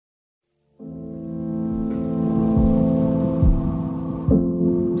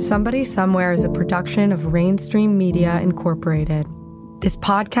Somebody Somewhere is a production of Rainstream Media Incorporated. This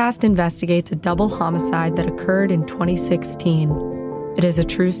podcast investigates a double homicide that occurred in 2016. It is a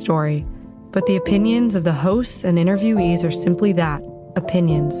true story, but the opinions of the hosts and interviewees are simply that,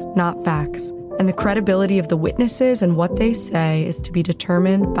 opinions, not facts. And the credibility of the witnesses and what they say is to be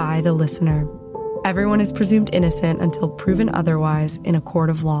determined by the listener. Everyone is presumed innocent until proven otherwise in a court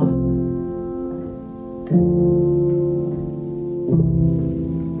of law.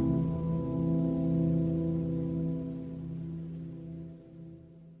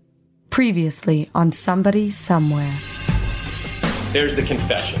 Previously on Somebody Somewhere. There's the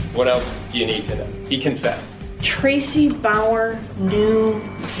confession. What else do you need to know? He confessed. Tracy Bauer knew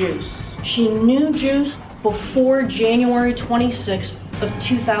Juice. She knew Juice before January 26th of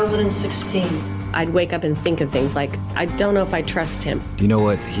 2016. I'd wake up and think of things like, I don't know if I trust him. Do you know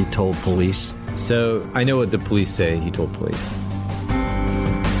what he told police? So, I know what the police say he told police.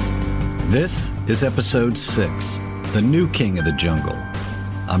 This is episode 6, The New King of the Jungle.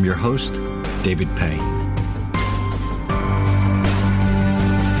 I'm your host, David Payne.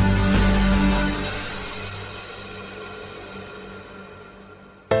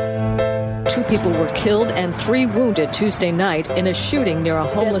 Two people were killed and 3 wounded Tuesday night in a shooting near a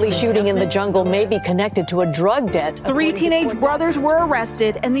homeless deadly shooting in the jungle may be connected to a drug debt. 3 teenage brothers were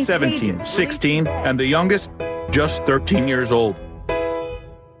arrested, and these 17, 16, and the youngest, just 13 years old.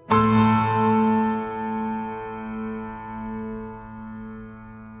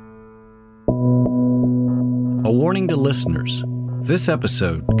 A warning to listeners. This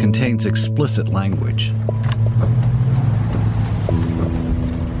episode contains explicit language.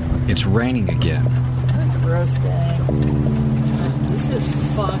 It's raining again. What a gross day. This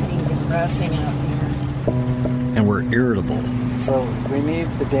is fucking depressing out here. And we're irritable. So we need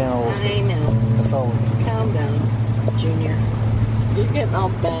the dowels. I know. That's all we need. Calm down, Junior. You're getting all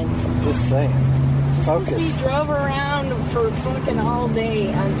bent. Just saying. Just focus. We drove around for fucking all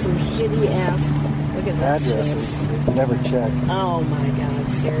day on some shitty ass. Look at that addresses. Never checked. Oh my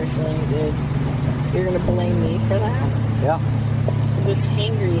god, seriously, dude. You're gonna blame me for that? Yeah. This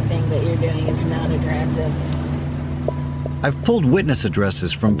hangry thing that you're doing is not attractive. I've pulled witness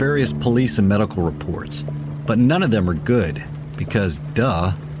addresses from various police and medical reports, but none of them are good because,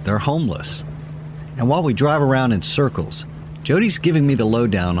 duh, they're homeless. And while we drive around in circles, Jody's giving me the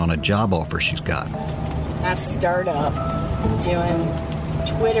lowdown on a job offer she's got. A startup doing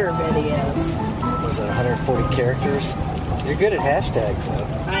Twitter videos. Was it 140 characters? You're good at hashtags,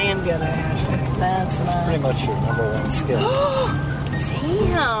 though. I am good at hashtags. That's pretty much your number one skill.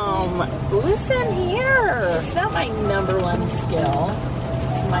 Damn! Listen here. It's not my number one skill.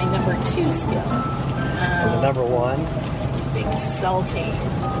 It's my number 2 skill. Number 1? Being salty.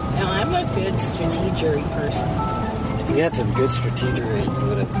 No, I'm a good strategery person. If you had some good strategery, you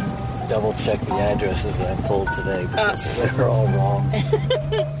would have double-checked the addresses that I pulled today because they were all wrong.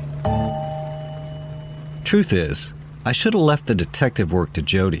 Truth is, I should have left the detective work to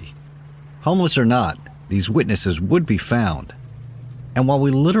Jody. Homeless or not, these witnesses would be found. And while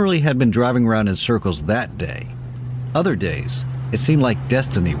we literally had been driving around in circles that day, other days, it seemed like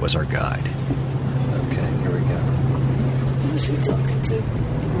destiny was our guide. Okay, here we go. Who's he talking to?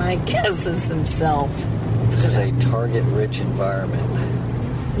 My guess is himself. This is a target-rich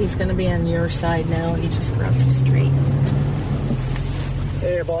environment. He's going to be on your side now. He just crossed the street.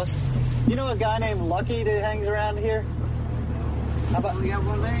 Hey, boss. You know a guy named Lucky that hangs around here? How about... Do you have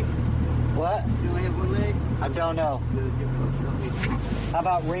one leg? What? Do I have one leg? I don't know. How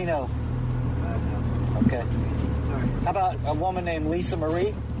about Reno? Okay. How about a woman named Lisa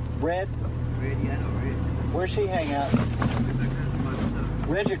Marie? Red? Red, yeah, I know Red. Where's she hang out?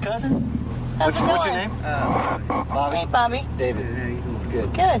 Red's your cousin? What's your name? Bobby. Hey, Bobby. David.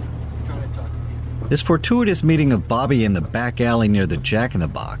 Good. Good. This fortuitous meeting of Bobby in the back alley near the Jack in the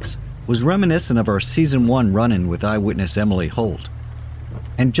Box was reminiscent of our Season 1 run-in with eyewitness Emily Holt.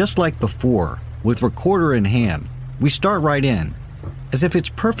 And just like before, with recorder in hand, we start right in, as if it's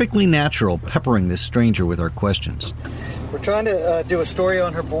perfectly natural peppering this stranger with our questions. We're trying to do a story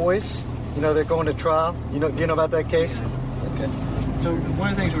on her boys. You know, they're going to trial. Do you know about that case? Okay. So one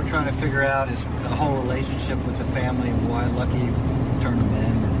of the things we're trying to figure out is the whole relationship with the family and why Lucky turned them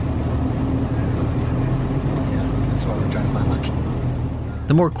in. Yeah, that's why we're trying to find Lucky.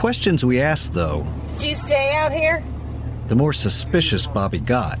 The more questions we asked, though, Did you stay out here? The more suspicious Bobby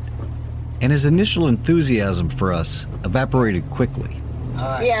got. And his initial enthusiasm for us evaporated quickly.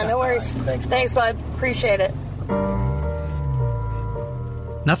 Right. Yeah, no worries. Thanks, bud. Appreciate it.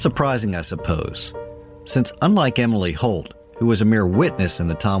 Not surprising, I suppose, since unlike Emily Holt, who was a mere witness in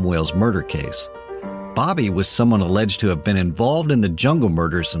the Tom Wales murder case, Bobby was someone alleged to have been involved in the Jungle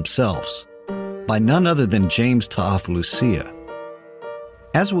murders themselves, by none other than James Taoflusia.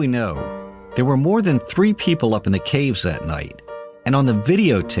 As we know, there were more than 3 people up in the caves that night, and on the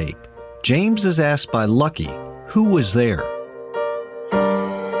videotape, James is asked by Lucky who was there.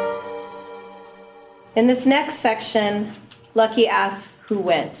 In this next section, Lucky asks who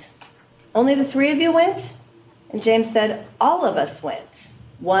went. Only the 3 of you went? And James said, all of us went.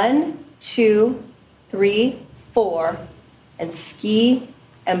 1, 2, 3, 4, and Ski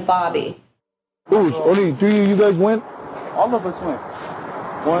and Bobby. Only 3 of you guys went? All of us went.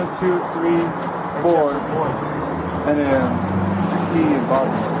 1, 2, 3, 4, and then Ski and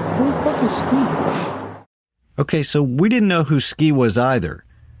Bobby. Who the fuck is Ski? Okay, so we didn't know who Ski was either,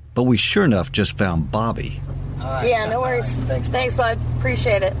 but we sure enough just found Bobby. Yeah, no worries. Thanks, bud.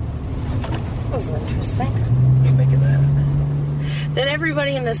 Appreciate it. That was interesting. You making that? That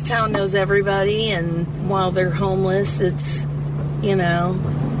everybody in this town knows everybody, and while they're homeless, it's,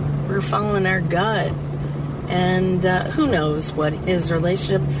 we're following our gut. And who knows what his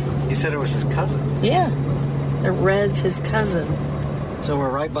relationship... He said it was his cousin. Yeah. That Red's his cousin. So we're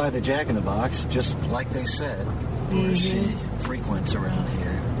right by the Jack in the Box, just like they said, where she frequents around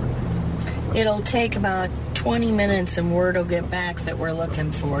here. It'll take about 20 minutes and word will get back that we're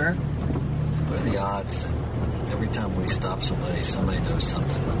looking for. What are the odds that every time we stop somebody knows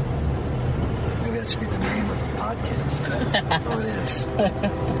something? Maybe that should be the name of the podcast. Oh, it is.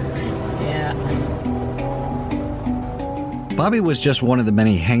 Yeah. Bobby was just one of the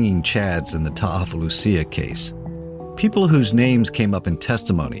many hanging chads in the Taoflusia case. People whose names came up in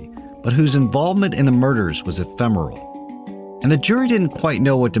testimony, but whose involvement in the murders was ephemeral. And the jury didn't quite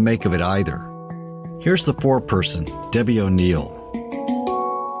know what to make of it either. Here's the foreperson, Debbie O'Neill.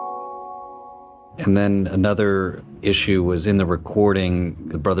 And then another issue was in the recording,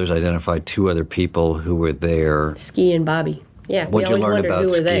 the brothers identified 2 other people who were there. Ski and Bobby. Yeah. What'd you learn about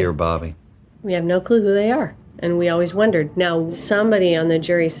Ski or Bobby? We have no clue who they are. And we always wondered. Now, somebody on the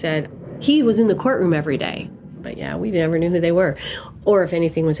jury said he was in the courtroom every day. But yeah, we never knew who they were or if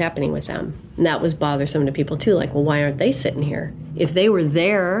anything was happening with them. And that was bothersome to people too. Like, well, why aren't they sitting here? If they were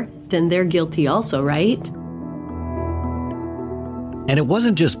there, then they're guilty also, right? And it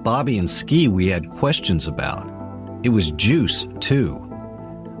wasn't just Bobby and Ski we had questions about. It was Juice, too.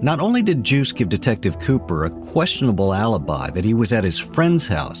 Not only did Juice give Detective Cooper a questionable alibi that he was at his friend's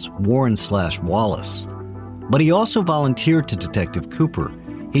house, Warren/Wallace, but he also volunteered to Detective Cooper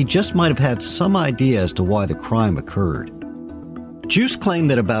he just might have had some idea as to why the crime occurred. Juice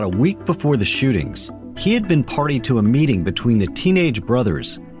claimed that about a week before the shootings, he had been party to a meeting between the teenage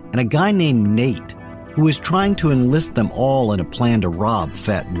brothers and a guy named Nate, who was trying to enlist them all in a plan to rob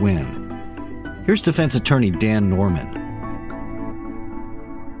Fat Win. Here's defense attorney Dan Norman.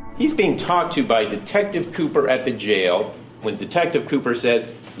 He's being talked to by Detective Cooper at the jail when Detective Cooper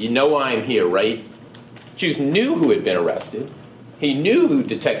says, "You know why I'm here, right?" Juice knew who had been arrested. He knew who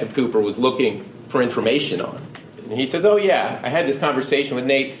Detective Cooper was looking for information on. And he says, "Oh yeah, I had this conversation with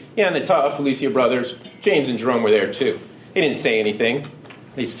Nate. Yeah, and the Taoflusia brothers, James and Jerome, were there too." They didn't say anything.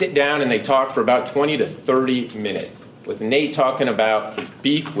 They sit down and they talk for about 20 to 30 minutes, with Nate talking about his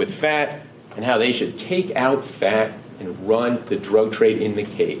beef with Fat and how they should take out Fat and run the drug trade in the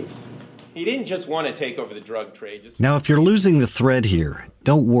caves. He didn't just want to take over the drug trade. Now, if you're losing the thread here,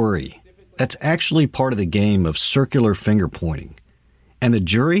 don't worry. That's actually part of the game of circular finger pointing. And the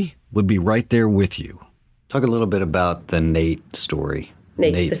jury would be right there with you. Talk a little bit about the Nate story.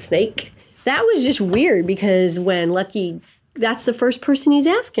 Nate the snake. That was just weird because when Lucky, that's the first person he's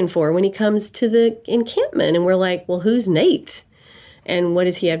asking for when he comes to the encampment. And we're like, well, who's Nate? And what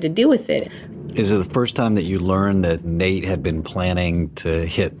does he have to do with it? Is it the first time that you learned that Nate had been planning to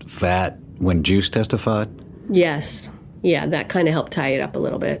hit Fat when Juice testified? Yes. Yeah, that kind of helped tie it up a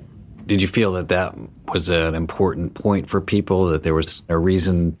little bit. Did you feel that that was an important point for people, that there was a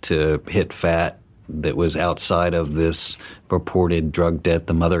reason to hit Fat that was outside of this purported drug debt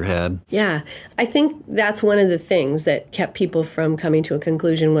the mother had? Yeah, I think that's one of the things that kept people from coming to a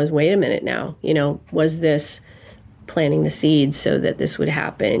conclusion was, wait a minute now, was this planting the seeds so that this would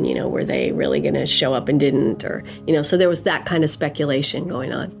happen? Were they really going to show up and didn't? Or, so there was that kind of speculation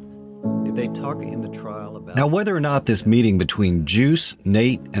going on. Did they talk in the trial about... Now, whether or not this meeting between Juice,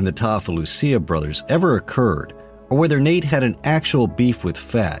 Nate, and the Taoflusia brothers ever occurred, or whether Nate had an actual beef with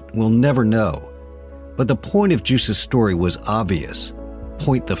Fat, we'll never know. But the point of Juice's story was obvious.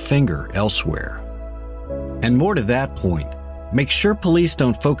 Point the finger elsewhere. And more to that point, make sure police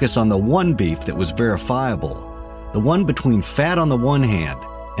don't focus on the one beef that was verifiable, the one between Fat on the one hand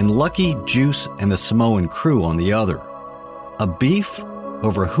and Lucky, Juice, and the Samoan crew on the other. A beef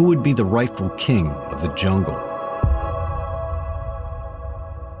over who would be the rightful king of the jungle.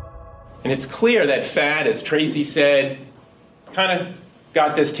 And it's clear that Fat, as Tracy said, kind of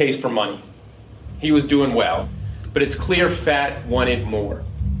got this taste for money. He was doing well, but it's clear Fat wanted more.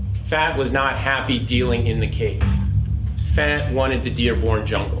 Fat was not happy dealing in the caves. Fat wanted the Dearborn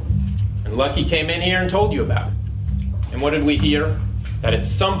jungle. And Lucky came in here and told you about it. And what did we hear? That at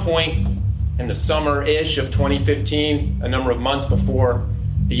some point in the summer-ish of 2015, a number of months before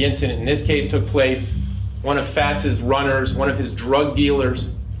the incident in this case took place, one of Fat's runners, one of his drug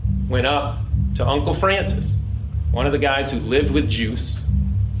dealers, went up to Uncle Francis, one of the guys who lived with Juice,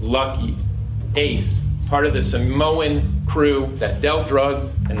 Lucky, Ace, part of the Samoan crew that dealt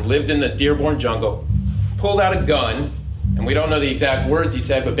drugs and lived in the Dearborn jungle, pulled out a gun, and we don't know the exact words he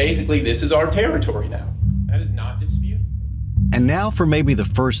said, but basically, this is our territory now. That is not disputed. And now, for maybe the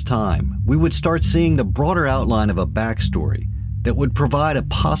first time, we would start seeing the broader outline of a backstory that would provide a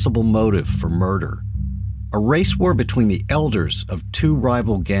possible motive for murder. A race war between the elders of two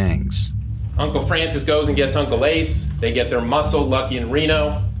rival gangs. Uncle Francis goes and gets Uncle Ace. They get their muscle, Lucky and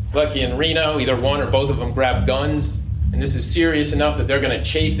Reno. Lucky and Reno, either one or both of them grab guns. And this is serious enough that they're going to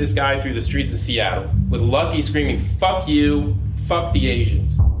chase this guy through the streets of Seattle, with Lucky screaming, "Fuck you, fuck the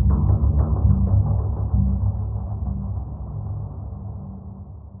Asians."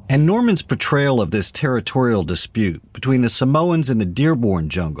 And Norman's portrayal of this territorial dispute between the Samoans in the Dearborn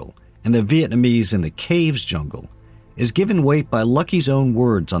jungle and the Vietnamese in the Caves jungle is given weight by Lucky's own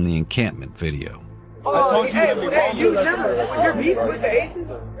words on the encampment video. Oh, hey, you remember your beef with the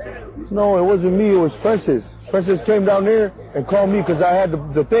Asians? No, it wasn't me, it was Francis. Francis came down there and called me because I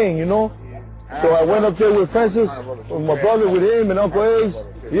had the thing, you know? So I went up there with Francis, with my brother, with him and Uncle Ace.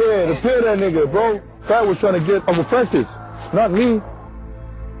 Yeah, to kill that nigga, bro. Fat was trying to get Uncle Francis, not me.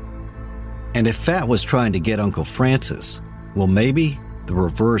 And if Fat was trying to get Uncle Francis, well, maybe the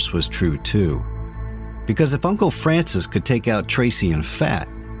reverse was true too. Because if Uncle Francis could take out Tracy and Fat,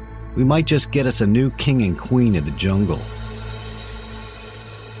 we might just get us a new king and queen of the jungle.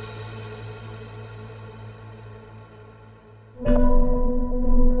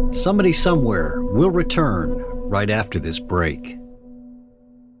 Somebody Somewhere will return right after this break.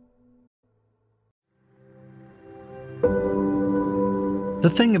 The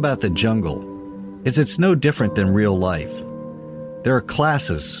thing about the jungle is it's no different than real life. There are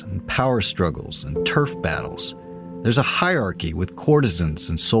classes and power struggles and turf battles. There's a hierarchy with courtesans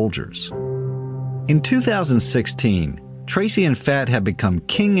and soldiers. In 2016, Tracy and Fat had become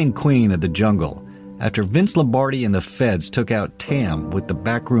king and queen of the jungle after Vince Lombardi and the feds took out Tam with the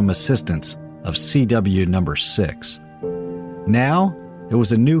backroom assistance of CW number 6. Now, there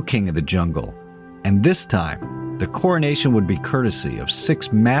was a new king of the jungle, and this time, the coronation would be courtesy of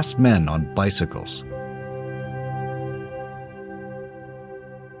 6 masked men on bicycles.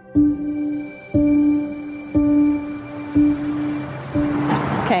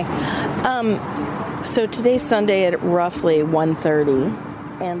 Okay. So today's Sunday at roughly 1:30,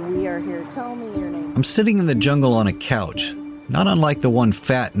 and we are here. Tell me your name. I'm sitting in the jungle on a couch, not unlike the one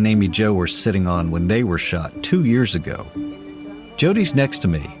Fat and Amy Jo were sitting on when they were shot 2 years ago. Jody's next to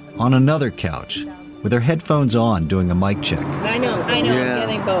me, on another couch, with her headphones on doing a mic check. I know, I'm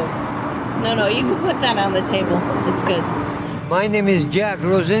getting both. No, you can put that on the table. It's good. My name is Jack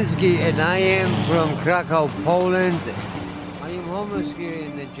Rosinski, and I am from Krakow, Poland. I am homeless here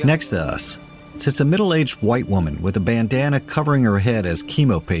in the jungle. Next to us sits a middle-aged white woman with a bandana covering her head as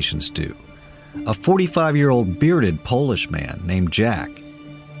chemo patients do, a 45-year-old bearded Polish man named Jack,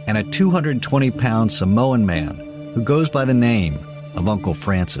 and a 220-pound Samoan man who goes by the name of Uncle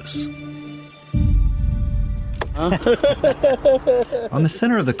Francis. On the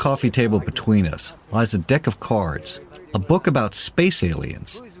center of the coffee table between us lies a deck of cards, a book about space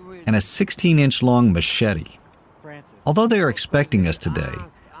aliens, and a 16-inch long machete. Although they are expecting us today,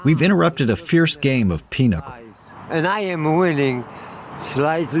 we've interrupted a fierce game of pinochle. And I am winning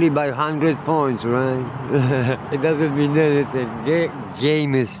slightly by 100 points, right? It doesn't mean anything.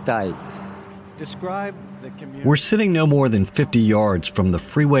 Game is tight. Describe the community. We're sitting no more than 50 yards from the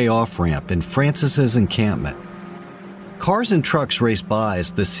freeway off-ramp in Francis's encampment. Cars and trucks race by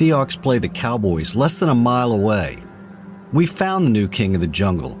as the Seahawks play the Cowboys less than a mile away. We found the new king of the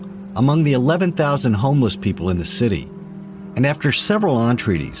jungle among the 11,000 homeless people in the city. And after several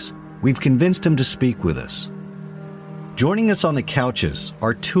entreaties, we've convinced him to speak with us. Joining us on the couches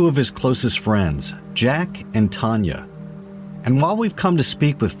are 2 of his closest friends, Jack and Tanya. And while we've come to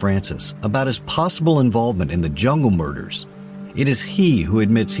speak with Francis about his possible involvement in the jungle murders, it is he who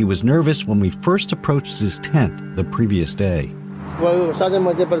admits he was nervous when we first approached his tent the previous day. Well, Sergeant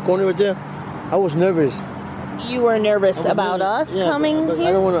right there by the corner right there, I was nervous. You were nervous about us coming here?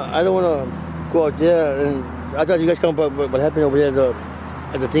 I don't wanna go out there, and I thought you guys come, but what happened over there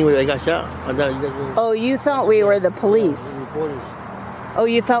at the thing where they got shot? I thought you guys were... Oh, you thought we were the police? Reporters. Oh,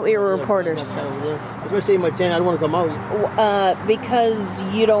 you thought we were reporters? I was going to say in my tent, I don't want to come out. Because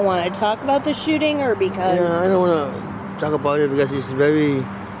you don't want to talk about the shooting, or because... Yeah, I don't want to talk about it because it's very...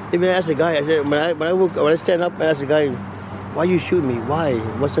 Even I asked the guy, I said, when I stand up, I asked the guy, why you shoot me? Why?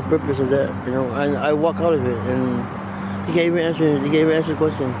 What's the purpose of that? You know, and I walk out of it, and he can't even answer the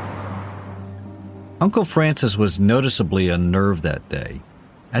question. Uncle Francis was noticeably unnerved that day,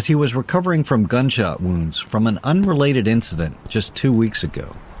 as he was recovering from gunshot wounds from an unrelated incident just 2 weeks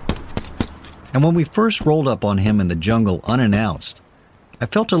ago. And when we first rolled up on him in the jungle unannounced, I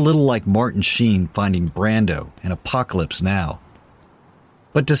felt a little like Martin Sheen finding Brando in Apocalypse Now.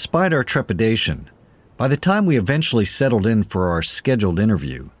 But despite our trepidation, by the time we eventually settled in for our scheduled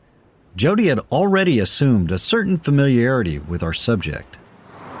interview, Jody had already assumed a certain familiarity with our subject.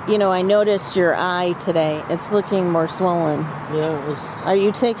 You know, I noticed your eye today. It's looking more swollen. Yeah. Are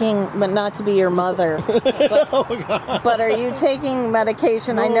you taking, but not to be your mother, but, oh my God. But are you taking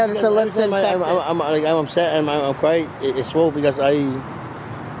medication? No, I noticed it looks infected. I'm upset and I'm crying. It's swollen because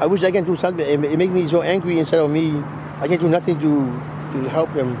I wish I can do something. It makes me so angry instead of me. I can't do nothing to help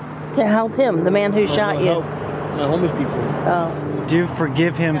him. To help him, the man who shot you? Help my homeless people. Oh. Do you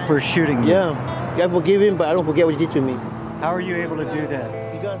forgive him for shooting you? Yeah. I forgive him, but I don't forget what he did to me. How are you able to do that?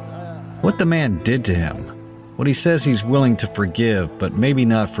 What the man did to him, what he says he's willing to forgive but maybe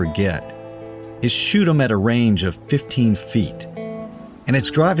not forget, is shoot him at a range of 15 feet. And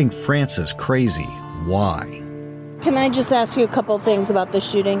it's driving Francis crazy. Why? Can I just ask you a couple of things about the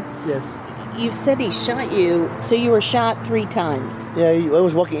shooting? Yes. You said he shot you, so you were shot 3 times. Yeah, I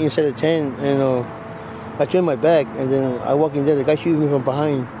was walking inside the tent, and I turned my back, and then I walk in there, the guy shooting me from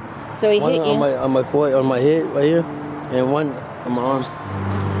behind. So he hit you? On my head, right here, and one on my arm.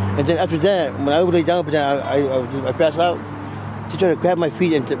 And then after that, when I lay down, I passed out. She tried to grab my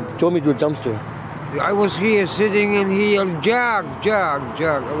feet and throw me to a dumpster. I was here sitting and he yelled, Jack, Jack,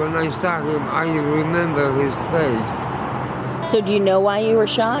 Jack. When I saw him, I remember his face. So do you know why you were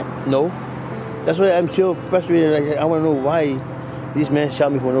shot? No. That's why I'm still frustrated. I want to know why this man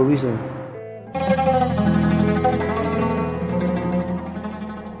shot me for no reason.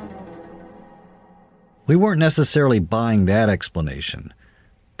 We weren't necessarily buying that explanation.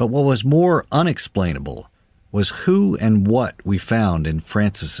 But what was more unexplainable was who and what we found in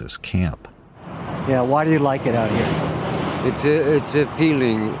Francis's camp. Yeah, why do you like it out here? It's a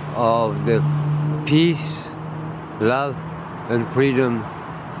feeling of the peace, love, and freedom.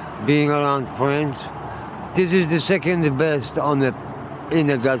 Being around friends. This is the second best in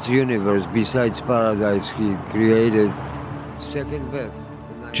the God's universe besides paradise he created. Second best.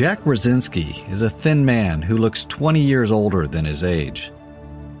 Jack Rosinski is a thin man who looks 20 years older than his age.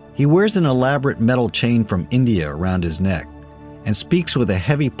 He wears an elaborate metal chain from India around his neck and speaks with a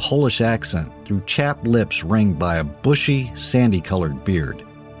heavy Polish accent through chapped lips ringed by a bushy, sandy-colored beard.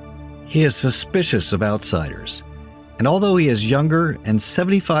 He is suspicious of outsiders, and although he is younger and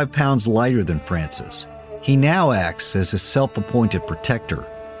 75 pounds lighter than Francis, he now acts as his self-appointed protector,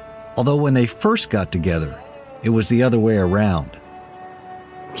 although when they first got together, it was the other way around.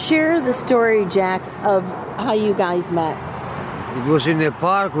 Share the story, Jack, of how you guys met. It was in the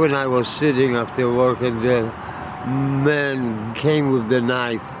park when I was sitting after work, and the man came with the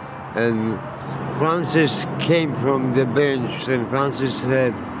knife, and Francis came from the bench, and Francis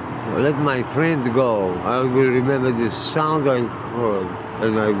said, let my friend go. I will remember the sound I heard,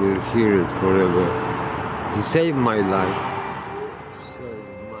 and I will hear it forever. He saved my life.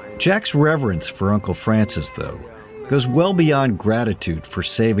 Jack's reverence for Uncle Francis, though, goes well beyond gratitude for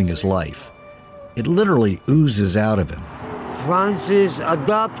saving his life. It literally oozes out of him. Francis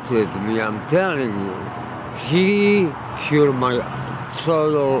adopted me, I'm telling you. He cured my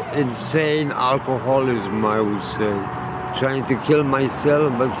total insane alcoholism, I would say. Trying to kill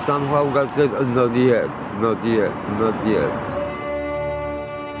myself, but somehow God said, not yet, not yet, not yet.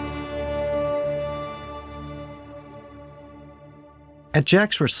 At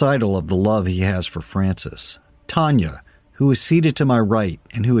Jack's recital of the love he has for Francis, Tanya, who is seated to my right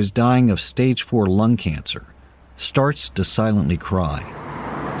and who is dying of stage 4 lung cancer, starts to silently cry.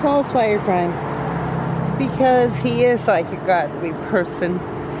 Tell us why you're crying. Because he is like a godly person.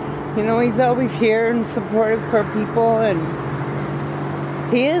 You know, he's always here and supportive for people, and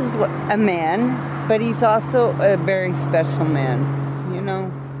he is a man, but he's also a very special man. You know,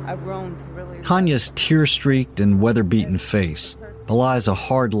 I've grown to really... Tanya's tear-streaked and weather-beaten face belies a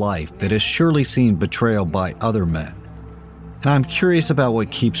hard life that has surely seen betrayal by other men. And I'm curious about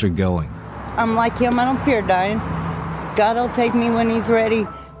what keeps her going. I'm like him. I don't fear dying. God will take me when he's ready.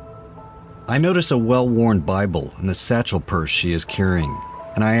 I notice a well-worn Bible in the satchel purse she is carrying,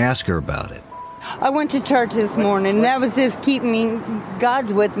 and I ask her about it. I went to church this morning. That was just keeping me,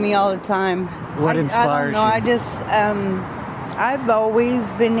 God's with me all the time. What inspires you? I don't know, I've always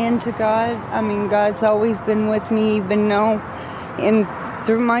been into God. I mean, God's always been with me, even though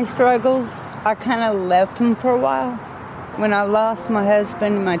through my struggles, I kind of left him for a while. When I lost my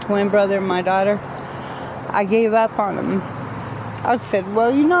husband, my twin brother, and my daughter, I gave up on him. I said,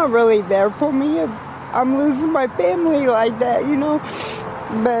 well, you're not really there for me. I'm losing my family like that, you know.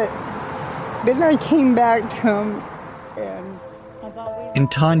 But then I came back to him. And in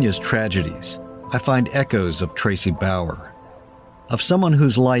Tanya's tragedies, I find echoes of Tracy Bauer, of someone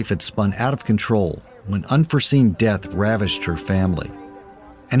whose life had spun out of control when unforeseen death ravished her family,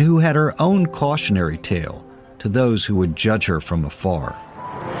 and who had her own cautionary tale to those who would judge her from afar.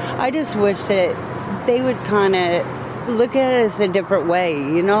 I just wish that they would kind of look at it as a different way,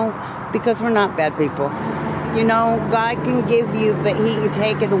 you know, because we're not bad people. You know, God can give you, but he can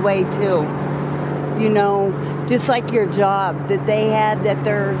take it away too. You know, just like your job that they had, that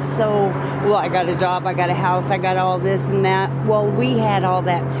they're so, well, I got a job, I got a house, I got all this and that. Well, we had all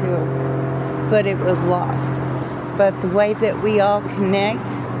that too, but it was lost. But the way that we all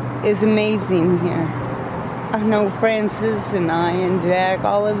connect is amazing here. I know Francis and I and Jack,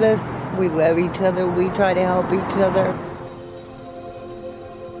 all of us, we love each other. We try to help each other.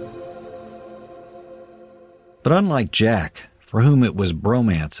 But unlike Jack, for whom it was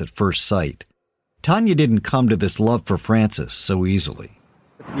bromance at first sight, Tanya didn't come to this love for Francis so easily.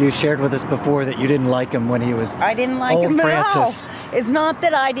 You shared with us before that you didn't like him when he was I didn't like him Francis. at all. It's not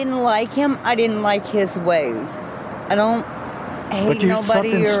that I didn't like him. I didn't like his ways. I don't hate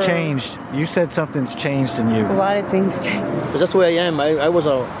nobody. Something's changed. You said something's changed in you. A lot of things changed. But that's the way I am. I was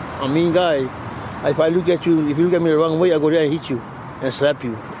a mean guy. If I look at you, if you look at me the wrong way, I go there and hit you and slap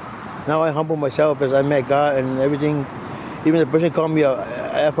you. Now I humble myself as I met God and everything. Even the person called me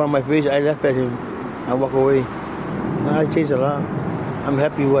F on my face, I laugh at him. I walk away. Now I changed a lot. I'm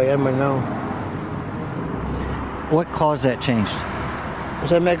happy where I am right now. What caused that change?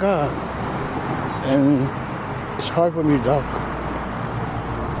 Because I met God. And it's hard for me to talk.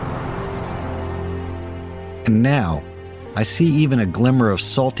 And now, I see even a glimmer of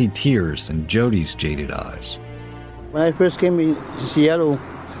salty tears in Jody's jaded eyes. When I first came to Seattle,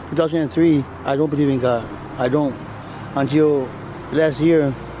 2003, I don't believe in God. I don't. Until last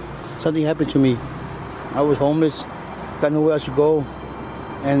year, something happened to me. I was homeless, got nowhere else to go,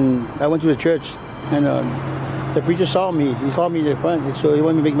 and I went to the church, and the preacher saw me. He called me in the front, so he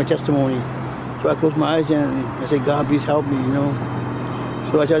wanted me to make my testimony. So I closed my eyes and I said, God, please help me, you know.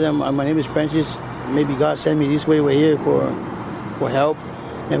 So I told them, my name is Francis. Maybe God sent me this way, we're here for help.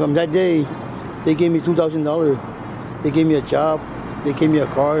 And from that day, they gave me $2,000. They gave me a job. They gave me a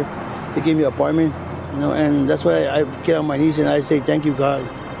car. They gave me an apartment. You know, and that's why I get on my knees and I say, thank you, God.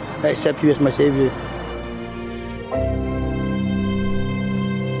 I accept you as my Savior.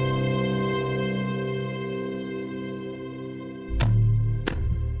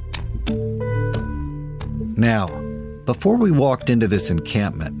 Now, before we walked into this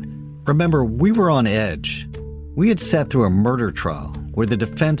encampment, remember, we were on edge. We had sat through a murder trial where the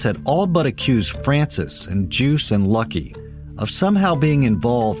defense had all but accused Francis and Juice and Lucky of somehow being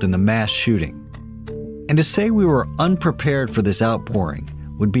involved in the mass shooting. And to say we were unprepared for this outpouring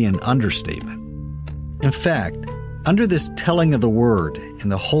would be an understatement. In fact, under this telling of the word in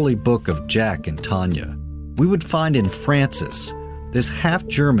the holy book of Jack and Tanya, we would find in Francis, this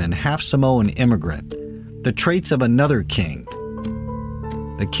half-German, half-Samoan immigrant, the traits of another king,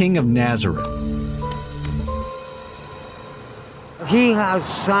 the King of Nazareth. He has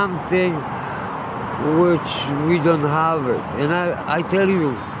something which we don't have it. And I tell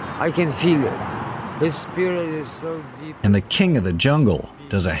you, I can feel it. His spirit is so deep. And the King of the Jungle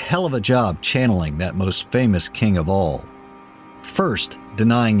does a hell of a job channeling that most famous king of all. First,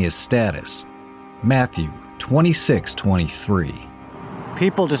 denying his status. Matthew 26:23.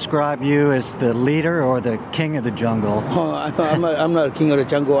 People describe you as the leader or the king of the jungle. Oh, I'm not a king of the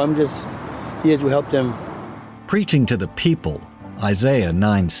jungle. I'm just here to help them. Preaching to the people, Isaiah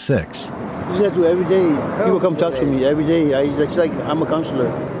 9:6. I do every day. People come talk to me every day. It's like I'm a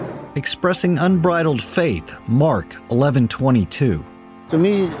counselor. Expressing unbridled faith, Mark 11:22. To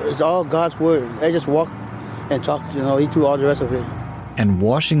me, it's all God's word. I just walk and talk, you know, he do all the rest of it. And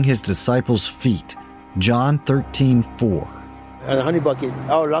washing his disciples' feet, John 13:4. And a honey bucket.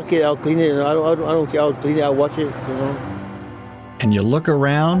 I'll lock it, I'll clean it. I don't care. I'll clean it, I'll wash it, you know. And you look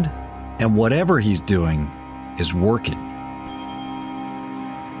around, and whatever he's doing is working.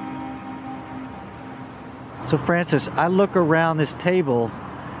 So, Francis, I look around this table,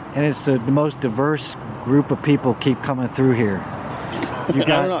 and it's the most diverse group of people keep coming through here. You got,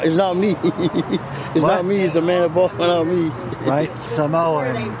 I don't know. It's not me. It's not me. It's the man above. Not me. Right?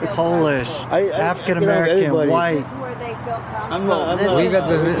 Samoan, Polish, African American, white. I'm not. We got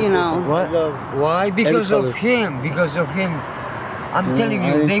the, What? Why? Because of him. Because of him. I'm telling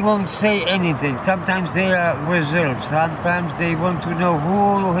you, they won't say anything. Sometimes they are reserved. Sometimes they want to know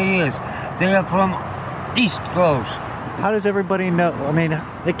who he is. They are from East Coast. How does everybody know? I mean,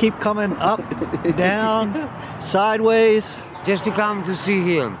 they keep coming up, down, sideways. Just to come to see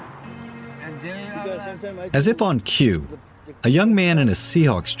him. As if on cue, a young man in a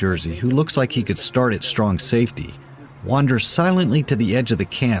Seahawks jersey who looks like he could start at strong safety wanders silently to the edge of the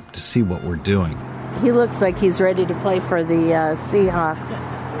camp to see what we're doing. He looks like he's ready to play for the Seahawks.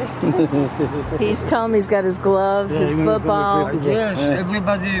 He's come, he's got his glove, his football. Yes,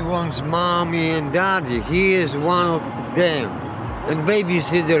 everybody wants mommy and daddy. He is one of them. And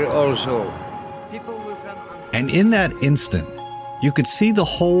babysitter also. And in that instant, you could see the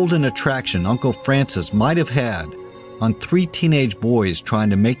hold and attraction Uncle Francis might have had on 3 teenage boys trying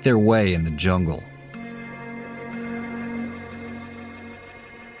to make their way in the jungle.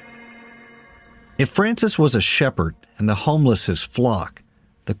 If Francis was a shepherd and the homeless his flock,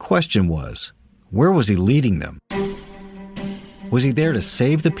 the question was, where was he leading them? Was he there to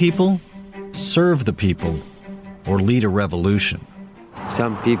save the people, serve the people, or lead a revolution?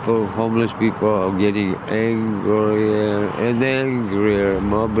 Some people, homeless people, are getting angrier and angrier,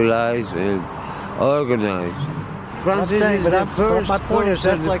 mobilized and organized. Francis is the first my point is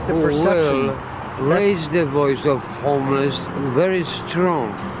that's like the perception. Will raise the voice of homeless very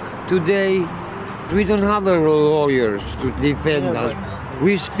strong. Today, we don't have lawyers to defend us.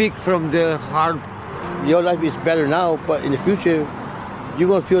 We speak from the heart. Your life is better now, but in the future, you're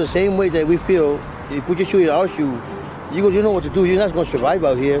going to feel the same way that we feel. If you put your shoe in our shoe, you know what to do. You're not going to survive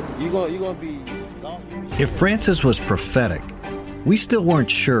out here. You're going to be... If Francis was prophetic, we still weren't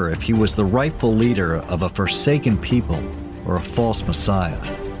sure if he was the rightful leader of a forsaken people or a false messiah.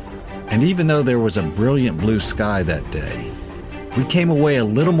 And even though there was a brilliant blue sky that day, we came away a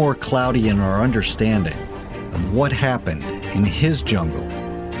little more cloudy in our understanding of what happened in his jungle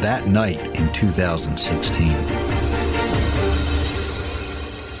that night in 2016.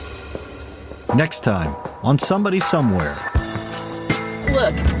 Next time on Somebody Somewhere.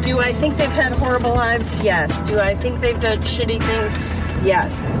 Look, do I think they've had horrible lives? Yes. Do I think they've done shitty things?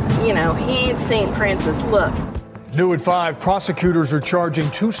 Yes. You know, he ain't St. Francis. Look. New at 5, prosecutors are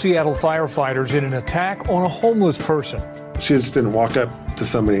charging 2 Seattle firefighters in an attack on a homeless person. She just didn't walk up to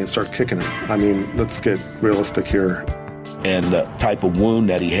somebody and start kicking him. I mean, let's get realistic here. And the type of wound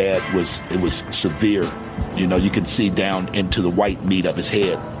that he had was severe. You know, you can see down into the white meat of his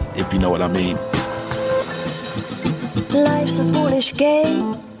head, if you know what I mean. Life's a foolish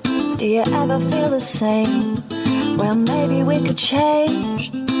game. Do you ever feel the same? Well, maybe we could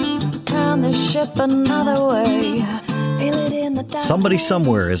change. Turn the ship another way. Feel it in the dark. Somebody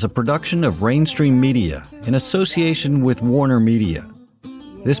Somewhere is a production of Rainstream Media in association with Warner Media.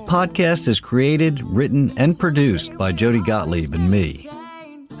 This podcast is created, written, and produced by Jody Gottlieb and me.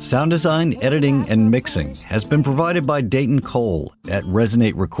 Sound design, editing, and mixing has been provided by Dayton Cole at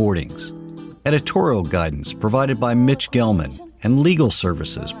Resonate Recordings. Editorial guidance provided by Mitch Gelman, and legal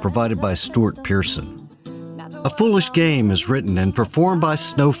services provided by Stuart Pearson. A Foolish Game is written and performed by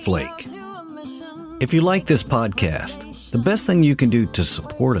Snowflake. If you like this podcast, the best thing you can do to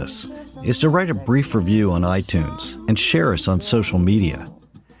support us is to write a brief review on iTunes and share us on social media.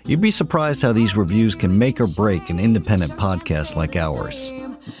 You'd be surprised how these reviews can make or break an independent podcast like ours.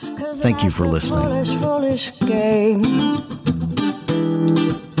 Thank you for listening. Foolish game.